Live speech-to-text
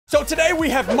So today we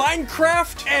have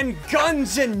Minecraft and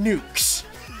guns and nukes.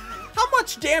 How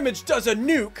much damage does a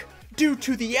nuke do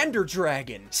to the Ender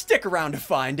Dragon? Stick around to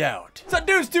find out. So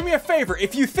dudes, do me a favor.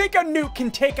 If you think a nuke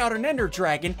can take out an Ender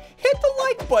Dragon, hit the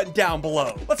like button down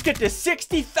below. Let's get to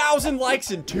 60,000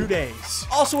 likes in 2 days.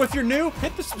 Also, if you're new,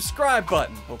 hit the subscribe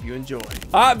button. Hope you enjoy.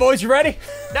 All right, boys, you ready?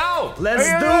 No, Let's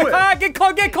do it. Get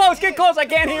close. I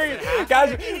can't hear you.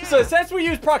 Guys, so since we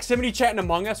use proximity chat in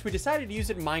Among Us, we decided to use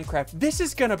it in Minecraft. This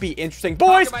is gonna be interesting.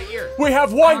 Boys, we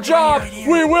have one job.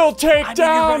 We will take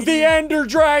down the Ender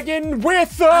Dragon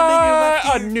with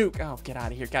a nuke. Oh, get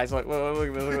out of here, guys. Look.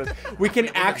 We can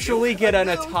actually get an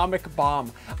atomic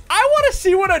bomb. I want to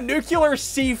see what a nuclear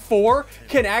C4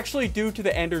 can actually do to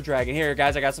the Ender Dragon. Here,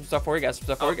 guys, I got some stuff for you.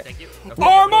 Thank you.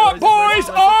 Arm up, boys!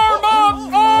 Arm up!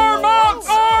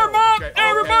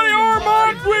 Everybody arm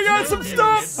up! We got some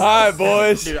stuff! All right,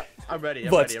 boys. Dude, I'm ready.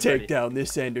 Let's take down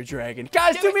this Ender Dragon.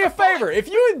 Guys, do me a favor. If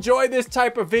you enjoy this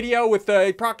type of video with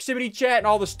the proximity chat and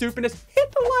all the stupidness,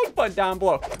 hit the like button down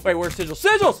below. Wait, where's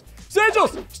Sigils?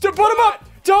 Sigils! Put him up!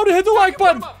 Tell him to hit the like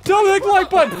button! Tell him to hit the like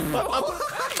button!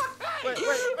 Wait.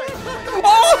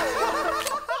 Oh!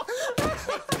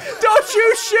 Don't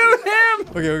you shoot him!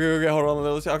 Okay, hold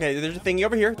on. Okay, there's a thingy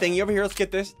over here. Let's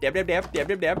get this. Dab.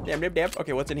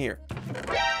 Okay, what's in here?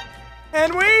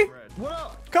 Henry? What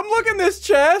up? Come look in this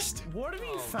chest. What have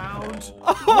you found?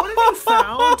 What have you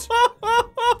found?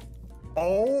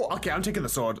 Oh, okay, I'm taking the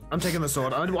sword. I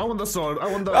want the sword. I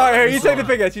want the. All right, here, you take the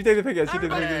pickaxe.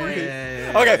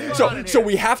 Okay, so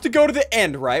we have to go to the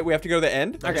end, right? We have to go to the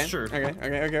end. Okay. Sure.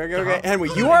 Okay. Henry,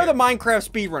 you are the Minecraft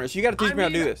speedrunner, so you got to teach me how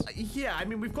to do this. Yeah, I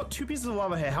mean, we've got 2 pieces of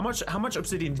lava here. How much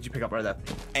obsidian did you pick up right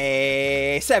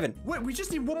there? 7. Wait, we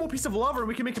just need 1 more piece of lava, and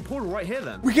we can make a portal right here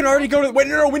then. We can already go to. Wait,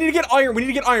 no. We need to get iron.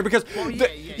 because.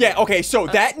 Yeah. Okay. So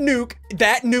that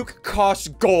nuke costs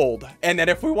gold, and then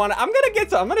if we want to, I'm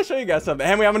gonna show you guys something.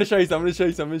 Henry, I'm gonna show you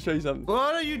something.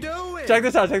 What are you doing? Check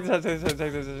this out.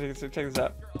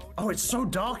 Oh, it's so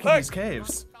dark in these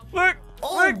caves. Look.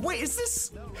 Wait, is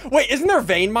this? Wait, isn't there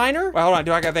vein miner? Wait, hold on.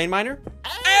 Do I got vein miner?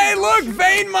 Hey, look,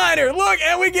 vein miner. Look,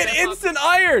 and we get instant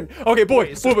iron. Okay,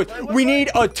 boys. We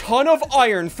need a ton of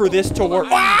iron for this to work.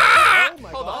 Ah!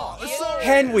 Hold on.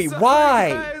 Henry,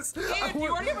 why? Guys, Do you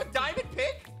already have a diamond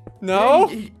pick? No.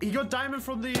 He got diamond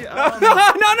from the. No,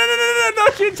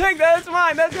 don't you take that.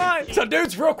 That's mine. So,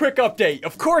 dudes, real quick update.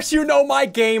 Of course, you know my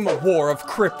game, War of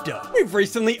Crypto. We've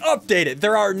recently updated.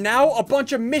 There are now a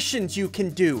bunch of missions you can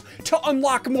do to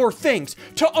unlock more things,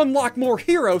 to unlock more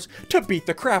heroes, to beat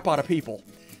the crap out of people.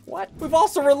 What? We've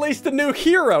also released a new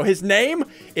hero. His name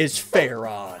is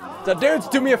Pharaon. So dudes,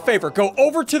 do me a favor. Go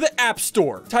over to the App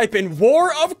Store. Type in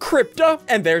War of Crypto,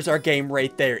 and there's our game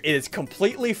right there. It is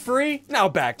completely free. Now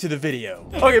back to the video.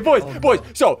 Okay, boys.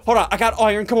 So, hold on. I got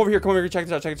iron. Come over here. Check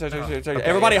this out. Okay,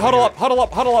 Everybody, huddle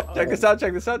up. Check this out.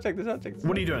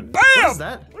 What are you doing? Bam! What is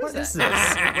that? What is this?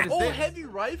 Heavy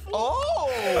rifle?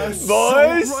 Boys,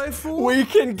 rifle? we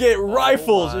can get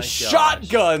rifles,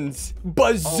 shotguns,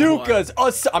 bazookas.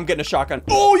 I'm getting a shotgun.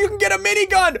 Oh, you can get a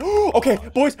minigun. Okay,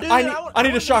 boys, I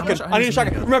need a shotgun.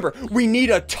 Remember, we need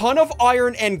a ton of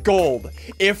iron and gold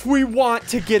if we want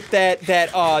to get the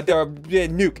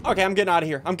nuke. Okay, I'm getting out of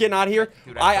here.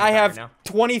 Dude, I have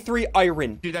 23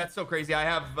 iron. Dude, that's so crazy. I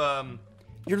have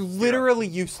You're literally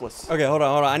useless. Okay, hold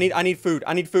on. I need food.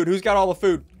 Who's got all the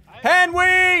food?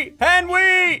 Henry!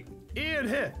 Ian,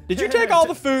 here. Did you take all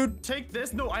the food? Take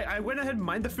this. No, I went ahead and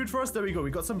mined the food for us. There we go.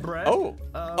 We got some bread.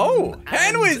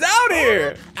 Henry's out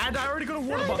here. And I already got a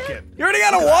water bucket. You already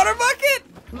got a water bucket?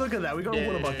 Look at that. We got a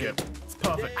water bucket. It's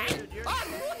perfect.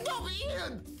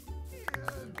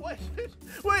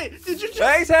 Wait, did you just...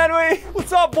 Thanks, Henry.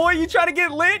 What's up, boy? You trying to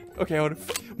get lit? Okay, hold on.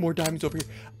 More diamonds over here.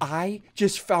 I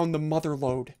just found the mother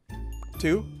lode.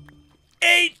 2,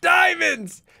 8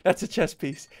 diamonds. That's a chest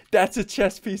piece.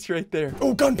 Right there.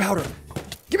 Oh, gunpowder.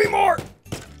 Give me more.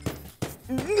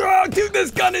 Oh, dude,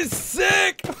 this gun is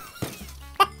sick.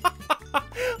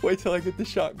 Wait till I get the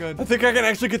shotgun. I think I can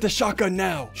actually get the shotgun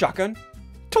now. Shotgun?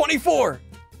 24.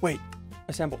 Wait,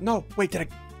 assemble. No, wait,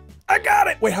 I got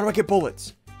it. Wait, how do I get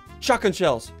bullets? Shotgun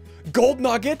shells, gold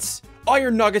nuggets,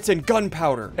 iron nuggets, and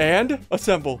gunpowder. And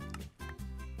assemble.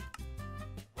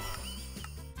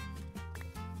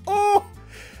 Oh,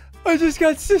 I just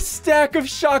got this stack of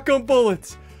shotgun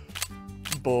bullets.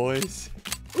 Boys.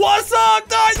 What's up,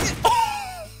 guys?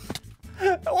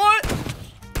 What?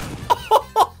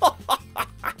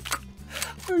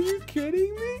 Are you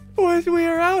kidding me? Boys, we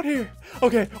are out here.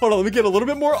 Okay, hold on. Let me get a little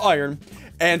bit more iron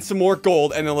and some more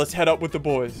gold, and then let's head up with the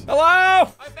boys. Hello? I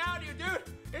found you, dude.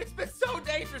 It's It's so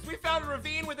dangerous. We found a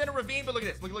ravine within a ravine, but look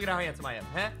at this. Look at how handsome I am.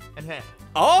 Huh? And huh.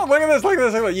 Oh, look at this. Look at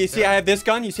this. Look at this. You see I have this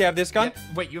gun? You see I have this gun? Yeah.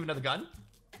 Wait, you have another gun?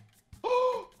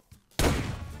 Oh,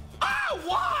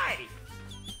 why?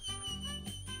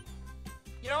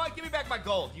 You know what? Give me back my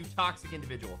gold, you toxic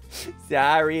individual.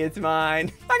 Sorry, it's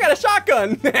mine. I got a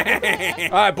shotgun. All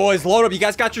right, boys, load up. You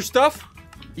guys got your stuff?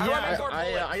 Yeah, I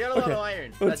got a lot of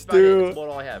iron. Let's That's do. That's about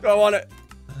all I have. I want it.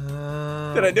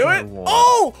 Did I do it?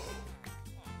 Oh!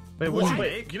 Wait, what'd you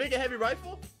make? Did you make a heavy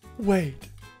rifle? Wait.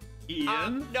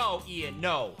 Ian? No, Ian,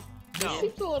 no. No.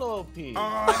 Seems a little OP. Wait,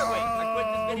 I quit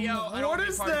this video. I don't What want to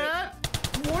be is part of it.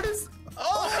 that? What is?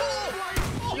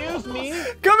 Oh! Excuse me.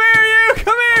 Come here, you!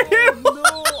 Come here, you!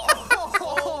 No!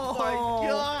 Oh my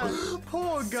god!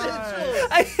 Poor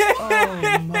guy. Sigil.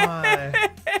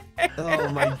 Oh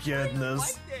my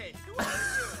goodness.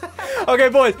 Okay,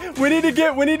 boys, we need to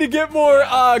get more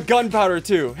gunpowder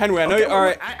too. Henry, I know you. All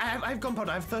right. I have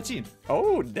gunpowder. I have 13.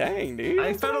 Oh dang, dude.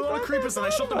 I found a lot of creepers and I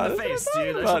shot them in the face,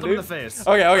 dude. I shot them in the face.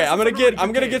 Okay,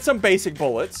 I'm gonna get some basic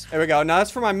bullets. There we go. Now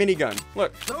that's for my minigun.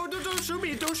 Look. No, don't shoot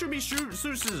me. Don't shoot me. Shoot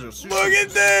scissors. Look at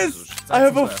this. I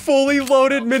have a fully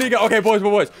loaded minigun. Okay,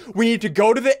 boys. We need to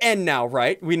go to the end now,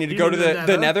 right? We need to go to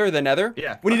the nether.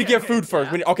 Yeah. We need to get food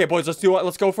first. Okay, boys, let's do it.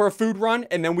 Let's go for a food run,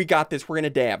 and then we got this. We're gonna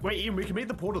dab. Wait, Ian, we can make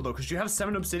the portal though, because you have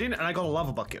 7 obsidian and I got a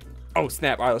lava bucket. Oh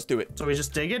snap! All right, let's do it. So we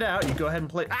just dig it out. You go ahead and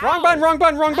play. Wrong button.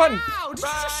 Ow, did you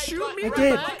just shoot me?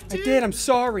 I did. I'm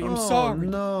sorry. I'm sorry.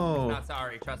 No. Not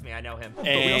sorry. Trust me, I know him. But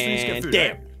we also need to get food,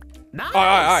 damn. right? Nice. All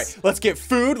right. Let's get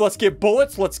food. Let's get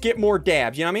bullets. Let's get more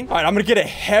dabs. You know what I mean? All right, I'm gonna get a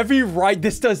heavy right.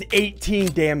 This does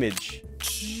 18 damage.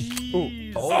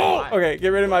 Jeez. Oh, okay. Get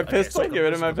rid of my pistol. so Get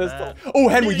rid of my pistol pistol. back. Oh,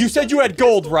 Henry, you said you had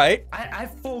gold, right? I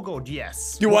have 4 gold.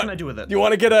 Yes. Do you what want? can I do with it? Do you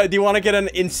want to get an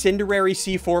incendiary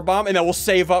C4 bomb, and then we'll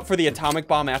save up for the atomic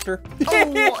bomb after?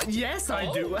 Oh, yes, I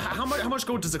do. How much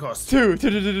gold does it cost? 2.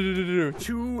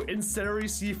 2 incendiary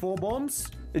C4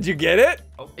 bombs. Did you get it?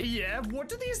 Yeah. What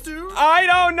do these do? I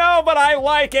don't know, but I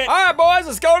like it. All right, boys,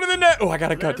 let's go to the net. Oh, I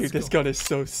got a gun, dude. Let's This go. gun is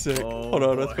so sick. Oh, Hold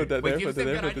on, let's boy. put that Wait, there. you Put have that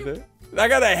the there. same Put gun that there. I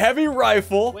got a heavy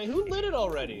rifle. Wait, who lit it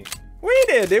already? We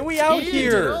did. We out He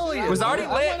here. did. It was already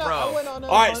lit, bro.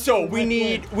 All right, so we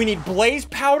need blaze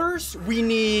powders. We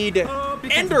need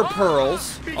ender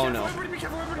pearls. Oh no.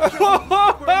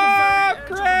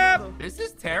 Crap. This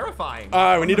is terrifying. All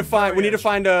right, we need to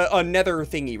find a nether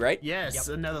thingy, right? Yes,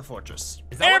 another fortress.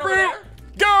 Is that one over Amber, there?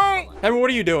 go. Henry, what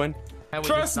are you doing? Henry,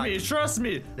 Trust this me, is trust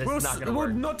me. This is not gonna We'll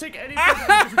work. not take any damage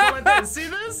if we go like that. See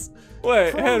this?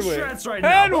 Wait, Full Henry. shreds right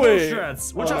now. Full Henry.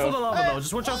 shreds. Watch out for the lava, though.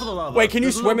 Just watch out for the lava. Wait, can you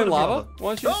There's a swim in little bit lava? of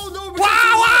Why don't you? No,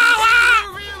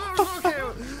 Wow, Okay.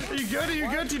 Are you good? Are you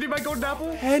good? Do you need my golden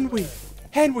apple?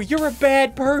 Henry, you're a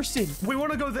bad person. We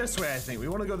want to go this way, I think. We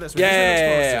want to go this way.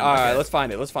 Yeah. All right, let's find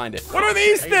it. What are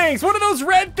these things? What are those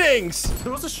red things?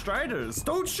 Those are striders.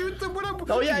 Don't shoot them. What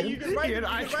Oh, yeah, you can right- Ian, you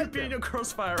I can could right be in them. your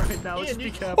crossfire right now. Ian, Just be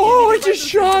you- careful. Oh, I You can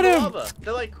just light them shot for him. lava.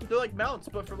 They're like mounts,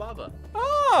 but for lava.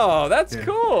 Oh, that's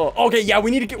cool. Okay, yeah,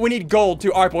 we need gold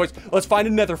too. All right, boys, let's find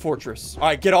a nether fortress. All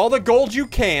right, get all the gold you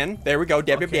can. There we go.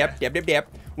 Dab.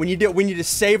 We need to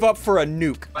save up for a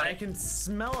nuke. I can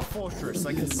smell a fortress.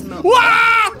 I can smell. Wah!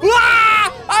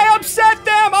 Wah! I upset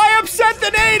them! I upset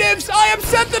the natives!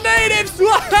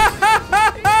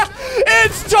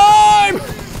 It's time!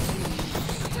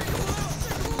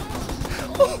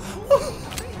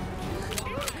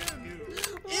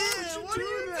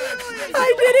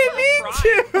 I didn't mean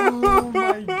to! Oh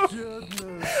my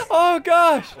goodness. Oh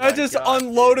gosh! I just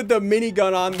unloaded the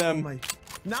minigun on them.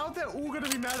 Now they're all gonna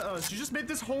be mad at us. You just made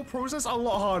this whole process a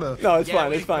lot harder. No, it's Yeah,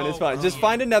 fine. we It's fine. It's go, fine. Just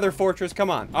find another fortress.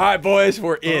 Come on. All right, boys,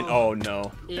 we're in. Oh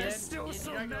no. They're still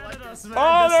so mad at us, man.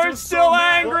 Oh, they're still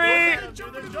angry.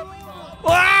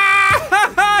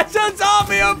 Ah! It's a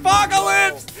zombie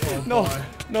apocalypse!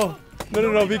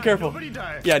 No, be careful. Nobody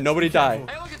died. Yeah, nobody died.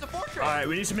 Hey, look, it's a fortress. All right,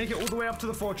 we need to make it all the way up to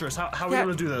the fortress. How are we Yeah.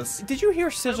 gonna do this? Did you hear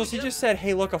Sigils? He just said,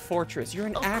 hey, look, a fortress. You're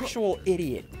an actual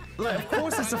idiot. Like, of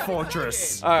course it's a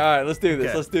fortress. All right, let's do this.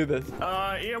 Okay. Let's do this.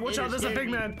 Ian, watch out. There's a big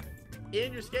man.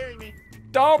 Ian, you're scaring me.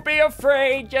 Don't be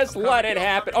afraid. Just let it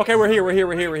happen. Okay, we're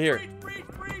here.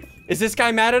 Is this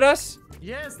guy mad at us?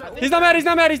 Yes. He's not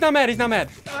mad.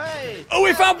 Hey! Oh,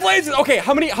 we found blazes. Okay,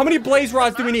 how many blaze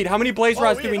rods do we need? How many blaze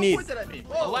rods do we Ian, need? don't point that at me.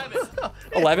 Whoa. 11.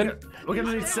 11? We're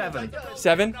gonna need 7.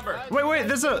 7? Wait.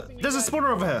 There's a spawner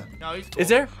over here. No, he's cool. Is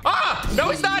there? Ah! No,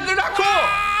 he's not. They're not cool.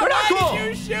 They're not cool. Did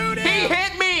you shoot him? He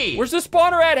hit me. Where's the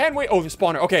spawner at, Henry? Oh, the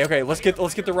spawner. Okay. Let's get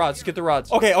the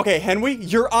rods. Okay, Henry,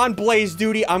 you're on blaze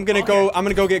duty. I'm gonna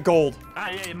go get gold.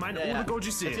 Yeah, mine all the gold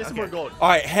you see. Let's get some more gold. All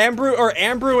right,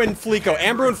 Ambrew and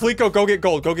Fleeko.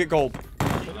 Go get gold.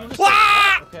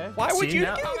 Ah! Okay. Why would See, you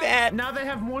now- do that? Now they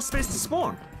have more space to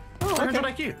spawn. Oh, 100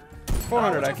 okay. IQ.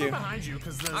 400 Watch out IQ. behind you,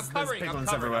 because I'm there's covering. I'm piglins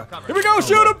covering. everywhere. I'm covering. Here we go.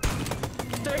 Shoot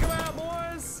him. Take them out,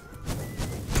 boys.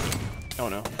 Oh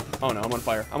no. Oh no. I'm on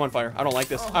fire. I'm on fire. I don't like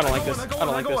this. I don't like this. I don't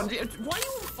like this. Why are you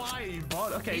on fire, you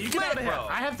bot? Okay, you He's get out of lit, here. bro.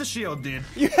 I have the shield, dude.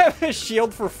 You have a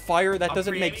shield for fire? That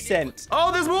doesn't make creating it. sense.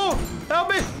 Oh, there's more.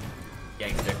 Help me.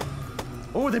 Gangster.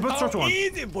 Oh, they both struck one.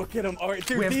 Easy. Look at them. All right,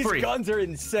 We dude, have these 3. guns are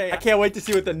insane. I can't wait to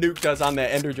see what the nuke does on that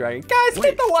Ender Dragon. Guys,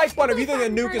 hit the like button if you think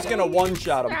the nuke is gonna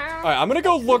one-shot him. All right, I'm gonna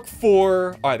go look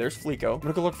for... All right, there's Fleeko. I'm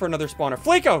gonna go look for another spawner.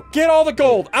 Fleeko, get all the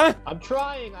gold. I'm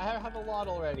trying. I have a lot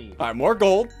already. All right, more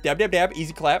gold. Dab, dab, dab.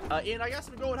 Easy clap. Ian, I got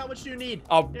some gold. How much do you need?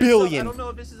 A Here's billion. some. I don't know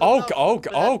if this is Oh, enough,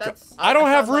 but that's- I don't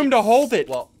have sounds room like- to hold it.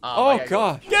 Well, Oh, I gotta go.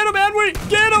 gosh. Get him, Henry.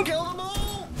 Get him. Kill them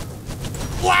all.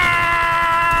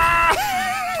 Wow!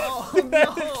 Oh,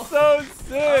 That no. is so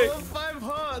sick. Oh, 5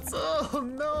 hearts. Oh,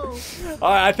 no. All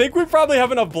right, I think we probably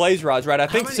have enough blaze rods, right? I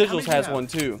think many- how Sigils many do you has have? one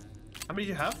too. How many do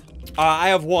you have? I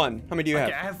have one. How many do you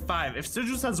Okay, have? I have 5. If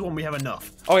Sigils has 1, we have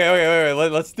enough. Okay.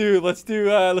 Let's do the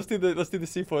C4. Let's do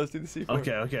the C4.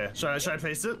 Okay. Should I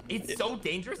place it? It's so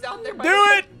dangerous out there. by Do the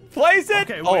way. it. Place it.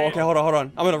 Okay, Oh, wait. okay. Hold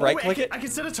on. I'm gonna right Wait, click it. I can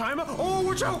set a timer. Oh,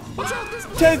 watch out. Watch out. This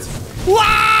 10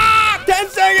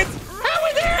 seconds. How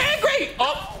are they angry?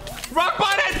 Oh, wrong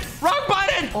button. Wrong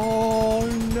button. Oh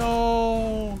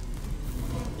no.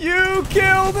 You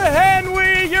killed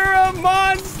Henry. You're a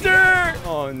monster.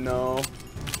 Oh no.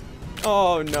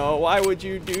 Oh no. Why would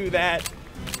you do that?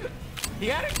 He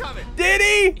had it coming. Did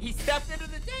he? He stepped into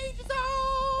the danger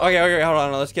zone. Okay, hold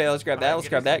on. Let's grab that. Alright, Let's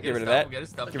grab that. Get rid of that. Get his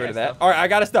stuff. Get rid of that. All right, I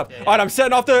got his stuff. All right, I'm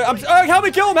setting off the. Help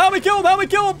me kill him! Help me kill him! Help me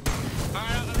kill him!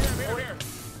 Alright, I'm here.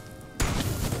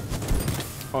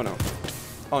 Oh no!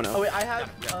 Oh no! Oh wait, I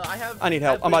have. I need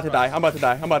help. I'm about to die. I'm about to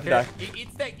die. I'm about to die. Eat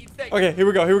steak. Eat steak. Okay, here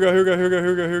we go.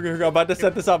 I'm about to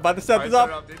set this up. Alright, set it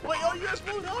up, dude. Wait, oh, you guys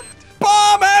moved up?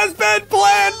 Bomb has been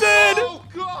planted. Oh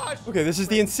gosh. Okay, this is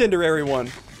the incendiary one.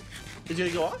 Is it gonna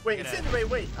go off? Wait, incinerate.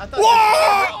 Wait, I thought.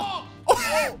 Whoa!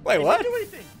 Oh, Wait, It what? didn't do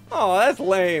anything. Oh, that's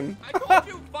lame. I told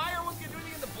you fire was gonna do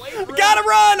anything in the blaze. room. Gotta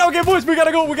run! Okay, boys, we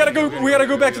gotta go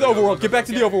back to the overworld. Get back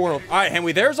to the overworld. All right,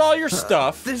 Henry, there's all your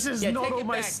stuff. This is Yeah, not take all it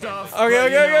my back, stuff.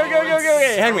 Okay.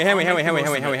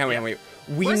 Henry.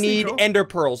 We Where's need Nico? ender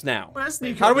pearls now. Where's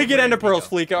Nico? How do we get ender pearls,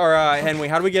 Fleeka? Or, Henry,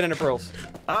 how do we get ender pearls?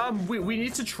 We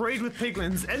need to trade with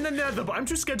piglins in the nether, but I'm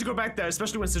too scared to go back there,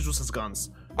 especially when Sigils has guns.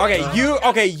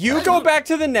 Okay, you go back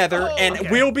to the nether, and okay.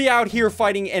 we'll be out here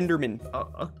fighting endermen.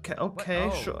 Okay,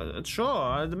 Oh.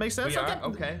 sure, that makes sense. We are?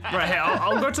 Okay. Right, hey,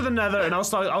 I'll go to the nether and I'll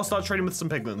start trading with some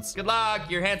piglins. Good luck.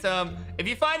 You're handsome. If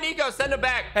you find Nico, send him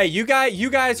back. Hey, you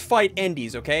guys fight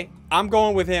endies, okay? I'm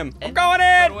going with him. I'm going So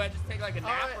in! do I just take like a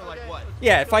nap or like what?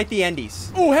 Yeah, fight the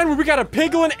endies. Oh, Henry, we got a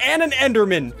piglin and an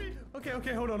enderman.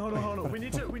 Okay, hold on. We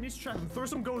need to track him. Throw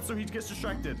some gold so he gets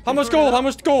distracted. How much gold? How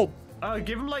much gold?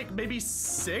 Give him like maybe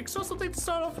 6 or something to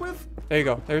start off with. There you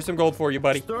go. There's some gold for you,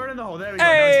 buddy. Throw it in the hole. There we go.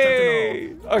 Hey! Now he's trapped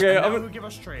in the hole. Okay, And I'm now gonna... he'll give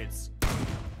us trades.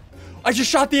 I just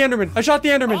shot the enderman.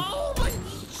 Oh my!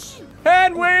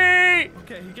 Henry!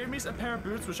 Okay, he gave me a pair of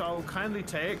boots, which I will kindly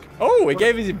take. Oh, he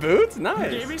gave you boots? He gave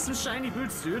Nice. me some shiny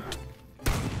boots, dude.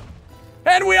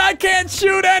 Henry, I can't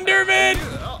shoot enderman!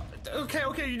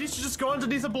 Okay, you need to just go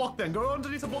underneath a block then. Go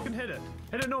underneath a block and hit it.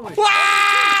 Hit it normally.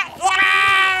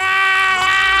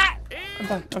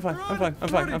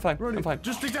 I'm fine.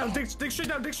 Just dig down, dig straight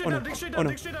down, dig straight Oh no. down, dig straight Oh down, no.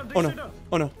 dig straight down, dig Oh no. straight down.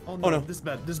 Oh no. Oh Oh no, no. this is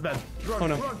bad. Run, Oh,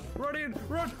 no.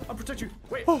 run, I'll protect you.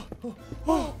 Wait.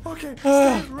 Okay,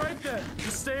 stay right there.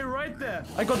 Just stay right there.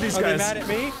 I got these Are guys. they mad at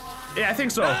me? Yeah, I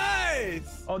think so.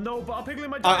 Nice! Oh no, but I'll piglin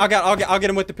my I'll get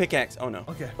him with the pickaxe. Oh no.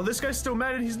 Okay. Well, this guy's still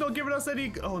mad and he's not giving us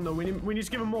any. Oh no, we need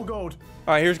to give him more gold.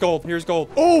 All right, here's gold.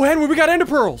 Oh, Henry, we got ender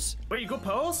pearls. Wait, you got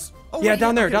pearls? Oh, Yeah, wait,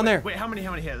 down there, okay, down wait, there. Wait, how many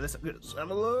here? Let's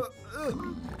have a look.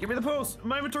 Give me the pearls.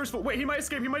 My inventory's full. Wait, he might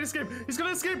escape. He's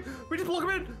gonna escape. We just block him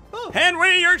in. Oh.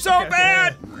 Henry, you're so Okay,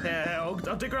 bad. Yeah, I'll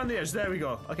dig around the edge. There we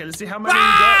go. Okay, let's see how many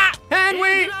Ah! we got.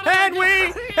 Henry!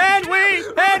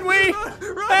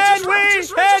 Run,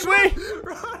 just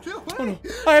run away.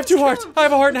 I have 2 hearts. I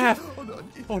have a heart and a half.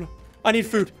 Oh no. I need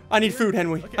food,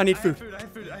 Henry. Okay, I need I food.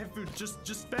 have food.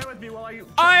 Just bear with me while I.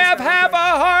 I have half a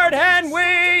heart,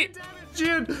 Henry.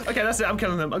 Okay, that's it. I'm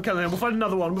killing him. We'll find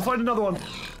another one.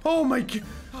 Oh my god.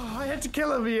 Oh, I had to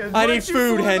kill him, Ian. I Why need did you food,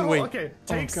 fall in the Henry. hole? Okay,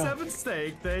 take Oh, God. 7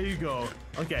 steak. There you go.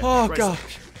 Okay. Oh, right,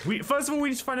 gosh. First of all, we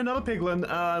need to find another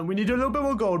piglin. We need a little bit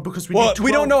more gold because we Well, need 12.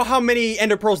 we don't know how many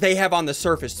ender pearls they have on the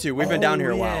surface too. We've been down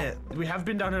here a while. Yeah. We have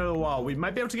been down here a while. We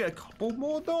might be able to get a couple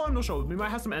more though. I'm not sure. We might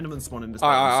have some endermen spawn in this. All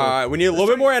right. We need a little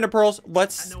bit more ender pearls.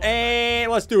 Let's do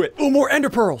it. Oh, more ender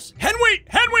pearls. Henry.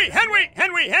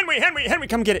 Henry,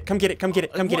 come get it, come get it, come get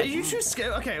it, come get What, it. are you too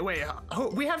scared? Okay, wait.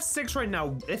 We have 6 right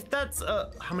now. If that's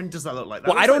how many does that look like? That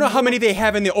Well, I looks don't know like how many they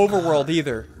have in the overworld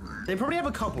either. They probably have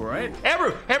a couple, right?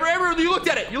 Amber, you looked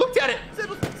at it. You looked at it.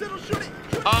 Sizzle, shoot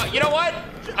it. You know what?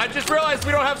 I just realized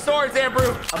we don't have swords, Amber.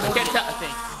 I'm Can't tell. I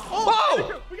think.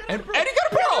 Whoa! And Eddie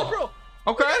got a pearl.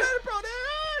 Okay.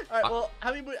 All right, well,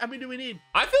 how many do we need?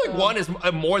 I feel like 1 is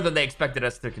more than they expected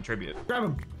us to contribute. Grab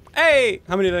them. Hey,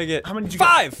 how many did I get? How many did you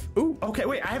 5. Ooh. Okay,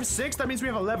 wait. I have 6. That means we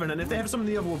have 11. And if they have some in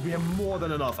the other one, we have more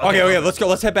than enough. Okay, let's go.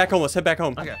 Let's head back home. Let's head back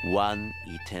home. Okay. One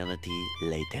eternity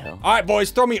later. All right,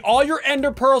 boys, throw me all your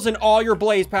ender pearls and all your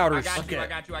blaze powders. I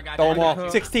got you. Throw them all.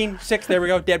 16, 6. There we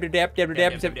go. Dab.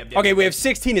 Okay, we have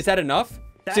 16. Is that enough?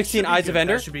 That 16 should be eyes good. of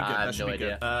ender. That should be good. I That have should no be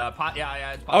good. idea.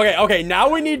 Yeah, it's possible. Okay. Now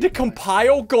we need to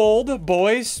compile gold,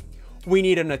 boys. We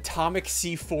need an atomic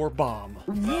C4 bomb.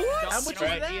 How much is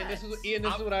Right, that? Ian, this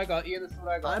is what I got.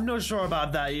 I'm not sure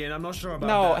about that, Ian. I'm not sure about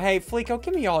No, that. hey, Fleeko,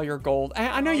 give me all your gold.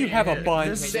 I know you have a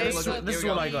bunch. This Okay, is here we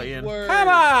what go. I got, Ian. Come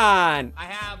on.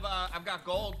 I've got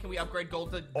gold. Can we upgrade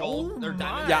gold to gold or my.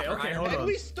 diamond? Yeah. Okay, hold And on.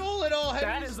 we stole it all.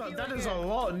 That is a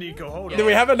lot, Nico. Hold on. Do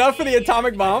we have enough for the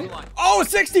atomic bomb? Oh,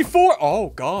 64. Oh,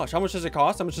 gosh. How much does it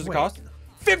cost? How much does it cost?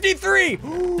 53.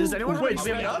 Does anyone have Wait, any do we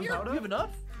have enough? gunpowder?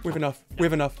 We have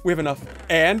enough? We have enough.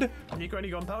 And Nico,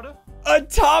 any gunpowder?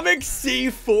 atomic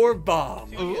C4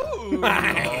 bomb. Ooh.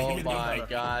 Oh my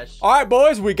gosh. All right,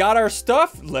 boys, we got our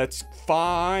stuff. Let's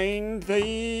find the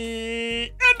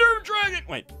Ender Dragon.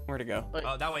 Wait, where'd it go?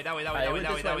 Oh, that way.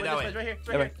 Right here.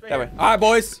 That way. All right,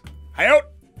 boys. Hey out.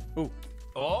 Ooh.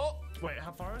 Oh. Wait,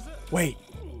 how far is it? Wait.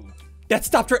 That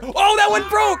stopped right. Oh, that one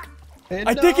broke.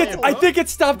 I think it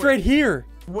stopped right here.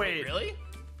 Wait. Really?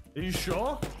 Are you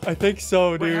sure? I think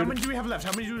so, Wait, how dude. many do we have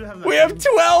left? We have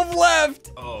 12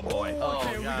 left. Oh boy.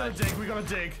 Okay, we gotta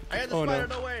dig. I got the Oh, no. spider,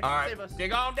 no way. All right. Save us.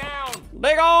 Dig on down.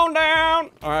 Dig on down.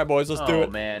 All right, boys, let's do Oh,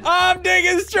 it. man. I'm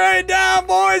digging straight down,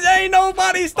 boys. Ain't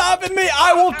nobody stopping me.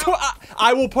 I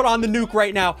will put on the nuke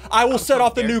right now. I will set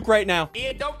off the nuke right now.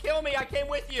 Ian, don't kill me. I came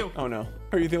with you. Oh no.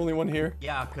 Are you the only one here?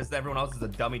 Yeah, because everyone else is a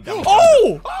dummy.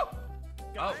 Oh!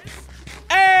 Oh.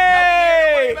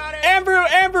 Hey! about it.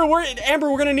 Amber,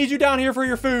 we're gonna need you down here for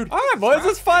your food. All right, boys,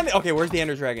 let's find it. Okay, where's the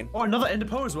Ender Dragon? Oh, another ender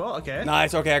pearl as well. Okay.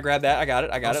 Nice. Okay, I grabbed that. I got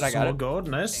it. I got Some more it. gold.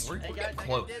 Nice. We're Hey, guys, getting I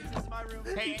close. got dibs. This is my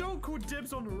room. Hey, Don't call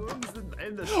dibs on rooms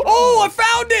in the Oh, I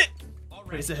found it,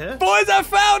 Wait, is it here? boys. I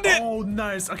found it. Oh,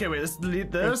 nice. Okay, wait, let's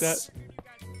delete Like this. that.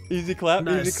 Easy clap.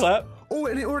 Nice. Easy clap. Oh,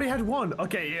 and it already had one.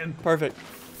 Okay, Ian. Perfect.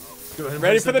 Go ahead and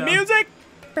Ready place for it the down. music?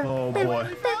 Oh, boy.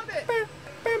 We found it.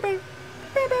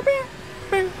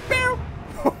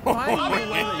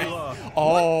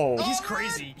 Oh. He's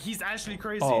crazy. He's actually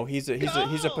crazy. Oh, he's a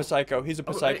psycho. He's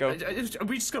a psycho. Are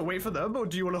we just gonna wait for them, or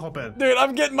do you want to hop in? Dude,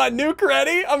 I'm getting my nuke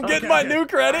ready. I'm gonna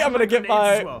get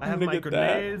my. I have my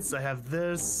grenades. I have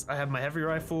this. I have my heavy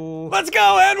rifle. Let's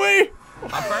go, Henry.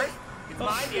 I'm first. It's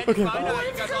mine. The Okay. end's mine. No,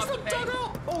 you guys all have to pay.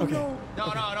 Oh no! No.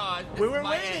 We This were is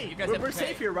my end. waiting. You guys have to We're pay.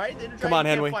 safe here, right? The Ender Come on,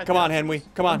 Dragon Henry. can't Come fly on, past Henry. us.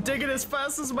 Come on. Digging as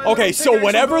fast as my. Okay, little so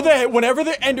pickaxe will go. whenever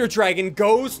the Ender Dragon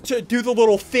goes to do the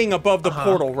little thing above the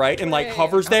portal, right, and like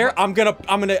hovers there, I'm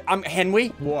Henry.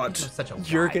 What? Such a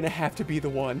You're lie. gonna have to be the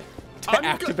one to I'm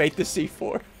activate the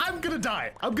C4. I'm gonna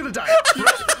die. I'm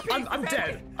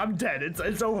dead. I'm dead.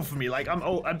 It's over for me. Like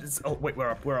oh wait, we're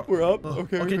up. We're up.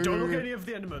 Okay. Okay, don't look at any of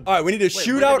the Endermen. All right, we need to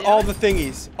shoot out all the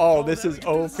thingies. Oh, this is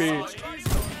OP. Hey, we just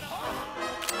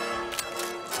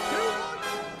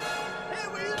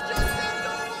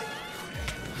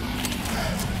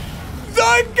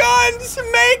The guns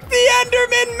make the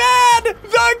Enderman mad.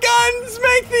 The guns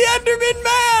make the Enderman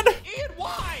mad. Ian,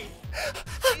 why?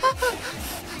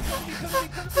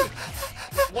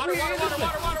 Water.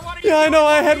 Yeah, I know.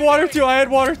 I had water too.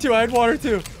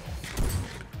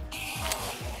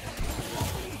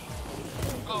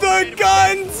 The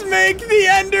guns make the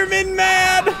Enderman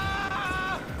mad.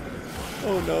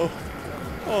 Oh no.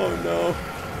 Oh no.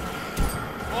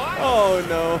 Oh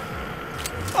no.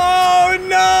 Oh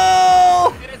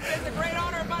no. It has been the great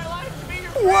honor of my life to be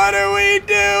your What do we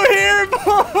do here,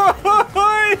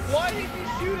 boys? Why did you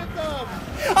shoot at them?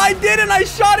 I didn't. I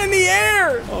shot in the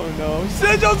air. Oh no.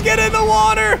 Sigils, get in the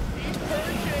water. He's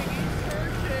purging.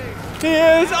 He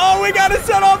is. Oh, we gotta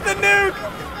set off the nuke.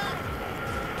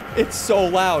 It's so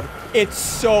loud. It's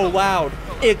so loud.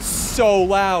 It's so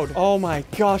loud. Oh my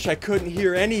gosh, I couldn't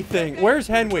hear anything. Where's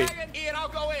Henry? Ian, I'll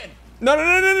go in. No.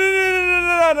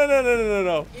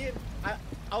 Ian,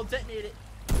 I'll detonate it.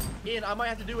 Ian, I might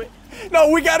have to do it. No,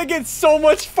 we gotta get so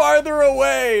much farther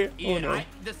away. Ian, Oh no.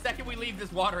 the second we leave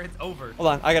this water, it's over. Hold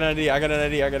on, I got an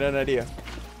idea.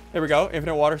 There we go,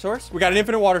 infinite water source. We got an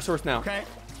infinite water source now. Okay.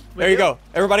 There you go.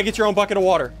 Everybody get your own bucket of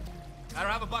water. I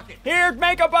don't have a bucket. Here,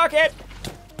 make a bucket.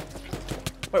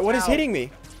 Wait, what is Ow. hitting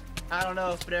me? I don't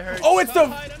know, but it hurts. Oh, it's the...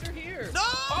 Hide under here. No!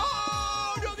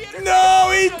 Oh, no, the ender's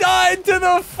No, he died to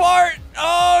the fart.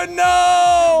 Oh,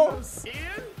 no. Ian,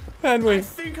 Henry, I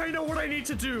think I know what I need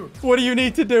to do. what do you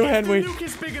need to do, If Henry? the nuke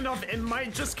is big enough, it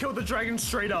might just kill the dragon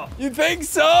straight up. You think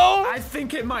so? I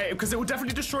think it might, because it will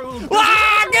definitely destroy all of them.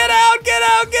 Ah, get out, get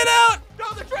out, get out.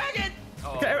 No, the dragon!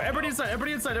 Oh, Okay, everybody inside,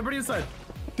 everybody inside, everybody inside.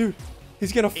 Dude,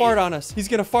 he's gonna fart on us. He's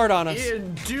gonna fart on us.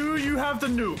 Ian, do you have the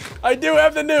nuke? I do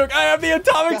have the nuke. I have the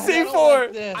atomic Guys, I don't C4.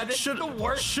 like this. I think the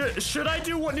worst. Should I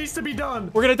do what needs to be done?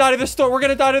 We're gonna die to the store. We're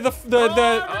gonna die to the Everybody get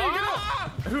Ah!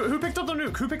 up. Who picked up the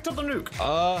nuke? Who picked up the nuke?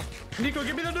 Nico,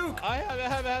 give me the nuke. I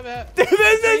have it. Dude,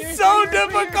 this is so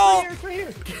difficult. It's right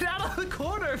here. Get out of the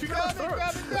corner if you got Grab to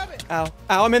it, throw grab it. Ow.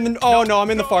 Ow, I'm in the... Oh, no, I'm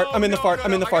in the fart. I'm in the no, fart. no,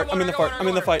 I'm in the no, fart. I I'm in the got fart. water, I'm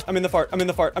in the I got fart. water, I'm in the fart. I'm in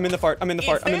the fart. I'm in the fart. I'm in the fart. I'm in the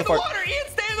fart. I'm in the Ian, fart. stay in the water! Ian,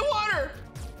 stay in the water!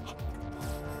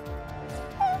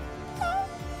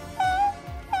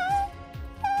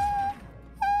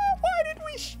 Why did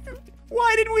we shoot?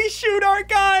 Why did we shoot our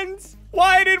guns?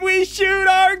 Why did we shoot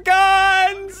our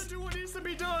guns? Do what needs to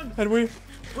be done. Henry,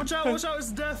 Watch out,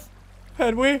 it's death.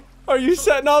 Henry, are you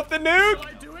setting off the Shall nuke?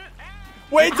 I do it?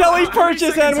 Wait till he How many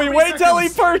purchases, seconds? Henry. How many Wait till he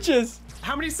seconds? purchases.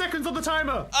 How many seconds on the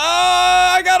timer?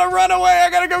 I gotta run away. I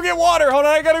gotta go get water. Hold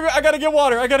on. I gotta get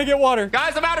water. I gotta get water.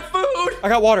 Guys, I'm out of food! I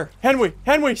got water. Henry,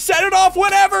 set it off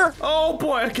whenever. Oh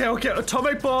boy, okay.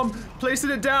 Atomic bomb, placing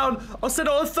it down. I'll set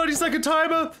it on a 30-second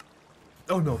timer.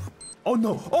 Oh no. Oh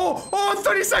no. Oh,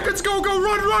 30 seconds. Go, run.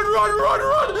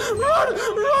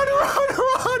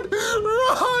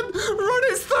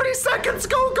 It's 30 seconds.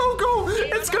 Go.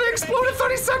 It's gonna explode in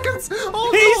 30 seconds. Oh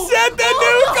He no. set the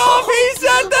nuke off. He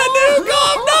set the nuke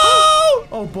off. No.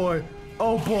 Oh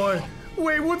boy.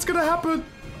 Wait, what's gonna happen?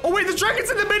 Oh wait, the dragon's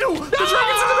in the middle. The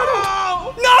dragon's in the middle.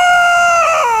 No.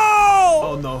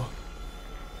 Oh no.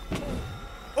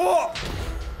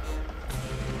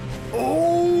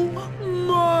 Oh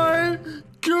my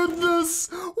goodness.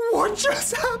 What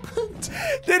just happened?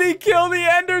 Did he kill the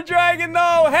Ender Dragon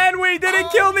though? Henry, did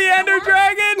it kill the Ender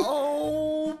Dragon?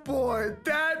 Oh boy,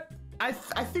 I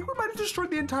think we might have destroyed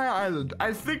the entire island.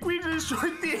 I think we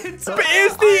destroyed the entire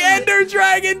Is the Ender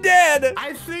Dragon dead?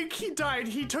 I think he died.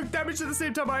 He took damage at the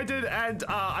same time I did, and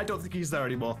I don't think he's there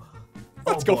anymore.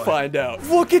 Let's Oh, go boy. find out.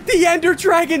 Look at the Ender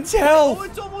Dragon's health. Oh,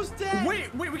 it's almost dead.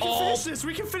 Wait, we can finish this.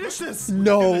 We can finish this.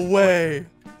 No way.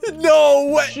 No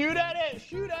way. Shoot at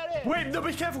it. Wait, no,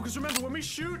 be careful, because remember, when we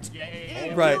shoot,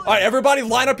 Right. All right, everybody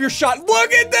line up your shot.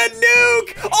 Look at the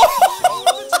nuke.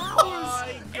 Oh.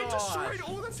 towers. It destroyed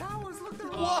all the towers. Look,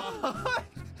 they're all. What?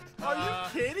 Are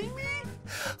you kidding me?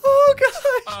 Oh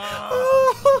gosh.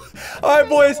 Oh. All right,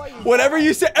 boys. Whatever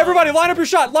you say. Everybody line up your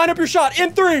shot. Line up your shot.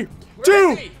 In 3, 2,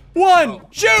 is he? 1.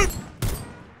 Shoot.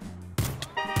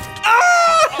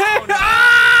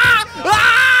 Ah!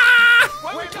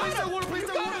 Ah! Wait, please don't water, please You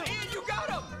don't got water. him, Ian, you got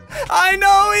him! I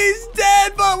know he's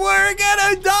dead, but we're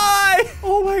gonna die.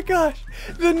 Oh my gosh.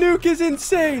 The nuke is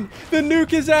insane. The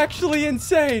nuke is actually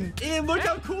insane. Ian, look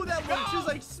how cool that looks. There's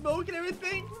like smoke and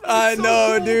everything. I So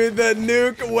know, cool. dude. The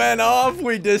nuke went off.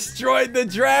 We destroyed the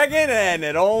dragon, and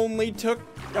it only took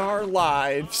our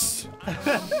lives.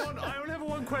 I only have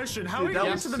one question. How Dude, we that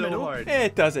get was to the so middle? hard.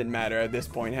 It doesn't matter at this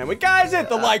point, Henry. Guys, hit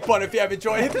the like button if you have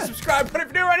enjoyed. Hit the subscribe button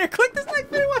if you're new around here. Click this next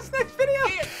video. What's the next video?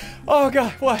 Oh,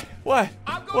 God. What?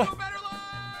 I'm going What? to a better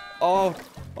life!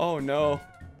 Oh no.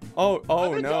 Oh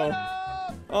no.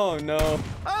 Donna! Oh no.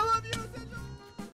 I love